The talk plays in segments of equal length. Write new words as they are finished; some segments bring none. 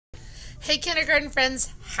Hey kindergarten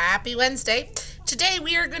friends, happy Wednesday. Today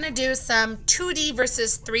we are going to do some 2D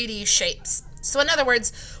versus 3D shapes. So in other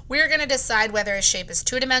words, we're going to decide whether a shape is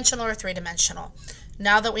two-dimensional or three-dimensional.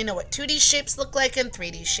 Now that we know what 2D shapes look like and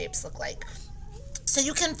 3D shapes look like. So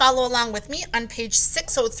you can follow along with me on page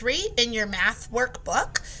 603 in your math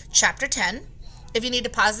workbook, chapter 10. If you need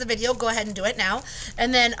to pause the video, go ahead and do it now.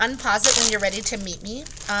 And then unpause it when you're ready to meet me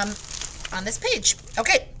on this page.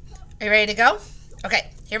 Okay, are you ready to go?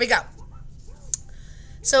 Okay, here we go.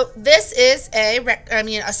 So this is a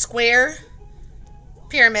square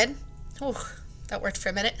pyramid. Ooh, that worked for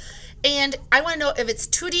a minute. And I want to know if it's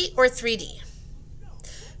 2D or 3D.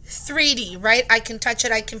 3D, right? I can touch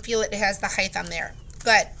it. I can feel it. It has the height on there.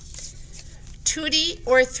 Good. 2D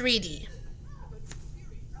or 3D?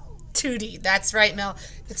 2D. That's right, Mel.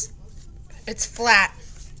 It's flat.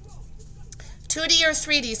 2D or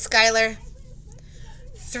 3D, Skylar?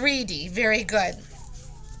 3D. Very good.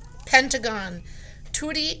 Pentagon.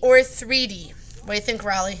 2D or 3D? What do you think,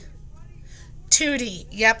 Raleigh? 2D.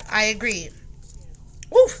 Yep, I agree.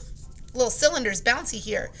 Woo! Little cylinders bouncy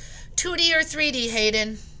here. 2D or 3D,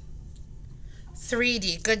 Hayden?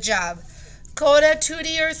 3D. Good job. Coda,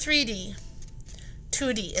 2D or 3D?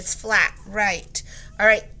 2D. It's flat. Right. All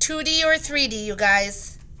right. 2D or 3D, you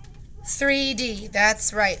guys? 3D.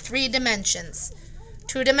 That's right. 3 dimensions.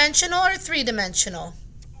 Two-dimensional or three-dimensional?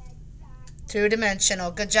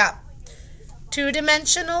 Two-dimensional. Good job.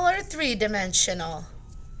 Two-dimensional or three-dimensional?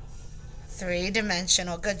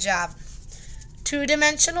 Three-dimensional. Good job.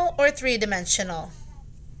 Two-dimensional or three-dimensional?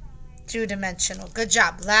 Two-dimensional. Good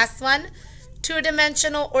job. Last one.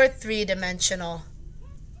 Two-dimensional or three-dimensional?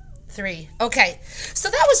 3. Okay. So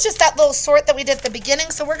that was just that little sort that we did at the beginning.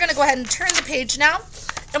 So we're going to go ahead and turn the page now.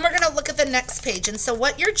 And we're going to look at the next page. And so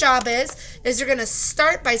what your job is you're going to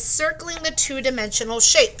start by circling the two-dimensional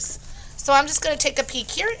shapes. So I'm just going to take a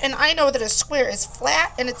peek here, and I know that a square is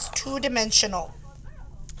flat and it's two-dimensional.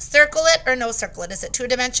 Circle it or no circle it. Is it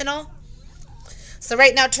two-dimensional? So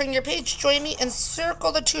right now, turn your page, join me, and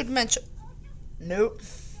circle the two-dimensional. Nope.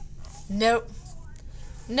 Nope.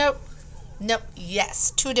 Nope. Nope.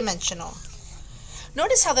 Yes, two-dimensional.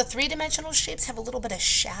 Notice how the three-dimensional shapes have a little bit of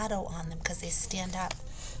shadow on them because they stand up.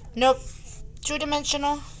 Nope.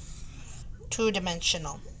 Two-dimensional.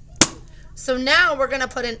 Two-dimensional. So now we're going to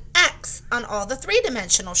put an X on all the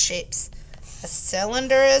three-dimensional shapes. A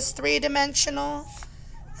cylinder is three-dimensional.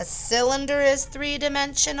 A cylinder is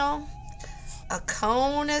three-dimensional. A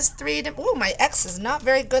cone is three-dimensional. Oh, my X is not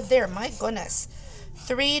very good there. My goodness.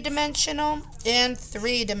 Three-dimensional and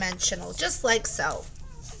three-dimensional, just like so.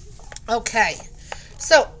 Okay.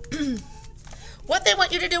 So what they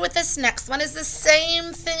want you to do with this next one is the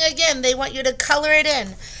same thing again. They want you to color it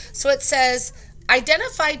in. So it says,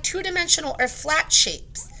 identify two-dimensional or flat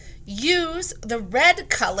shapes. Use the red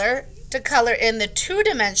color to color in the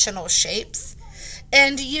two-dimensional shapes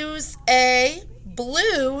and use a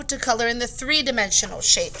blue to color in the three-dimensional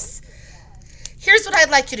shapes. Here's what I'd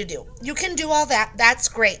like you to do. You can do all that. That's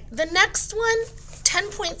great. The next one,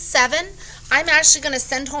 10.7, I'm actually going to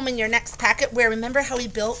send home in your next packet where remember how we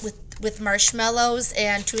built with marshmallows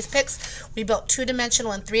and toothpicks? We built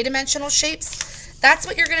two-dimensional and three-dimensional shapes. That's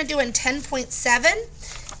what you're going to do in 10.7.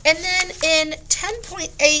 And then in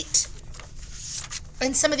 10.8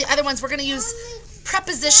 and some of the other ones, we're going to use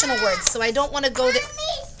prepositional words. So I don't want to go there.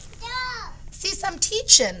 Cece, I'm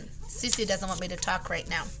teaching. Cece doesn't want me to talk right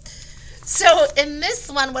now. So in this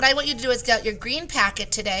one, what I want you to do is get out your green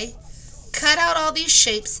packet today, cut out all these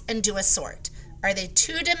shapes, and do a sort. Are they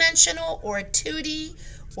two-dimensional or 2D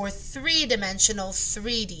or three-dimensional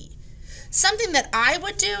 3D? Something that I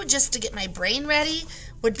would do just to get my brain ready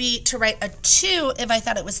would be to write a 2 if I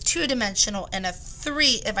thought it was two-dimensional and a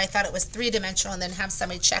 3 if I thought it was three-dimensional and then have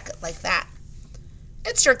somebody check it like that.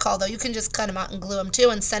 It's your call, though. You can just cut them out and glue them, too,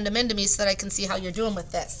 and send them in to me so that I can see how you're doing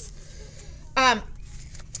with this.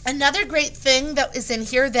 Another great thing that is in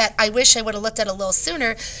here that I wish I would have looked at a little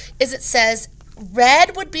sooner is it says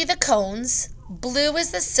red would be the cones, blue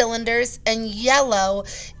is the cylinders, and yellow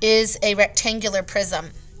is a rectangular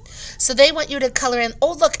prism. So they want you to color in,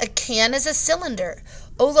 oh, look, a can is a cylinder.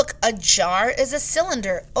 Oh, look, a jar is a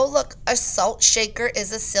cylinder. Oh, look, a salt shaker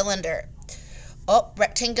is a cylinder. Oh,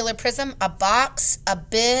 rectangular prism, a box, a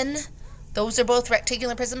bin. Those are both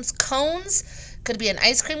rectangular prisms. Cones could be an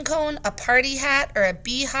ice cream cone, a party hat, or a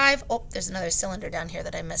beehive. Oh, there's another cylinder down here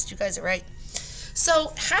that I missed. You guys are right.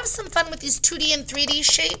 So have some fun with these 2D and 3D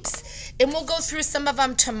shapes, and we'll go through some of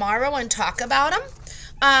them tomorrow and talk about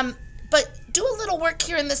them. But do a little work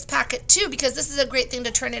here in this packet too, because this is a great thing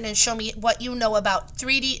to turn in and show me what you know about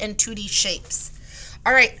 3D and 2D shapes.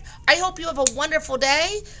 All right, I hope you have a wonderful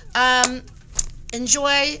day.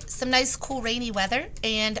 Enjoy some nice, cool, rainy weather,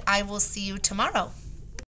 and I will see you tomorrow.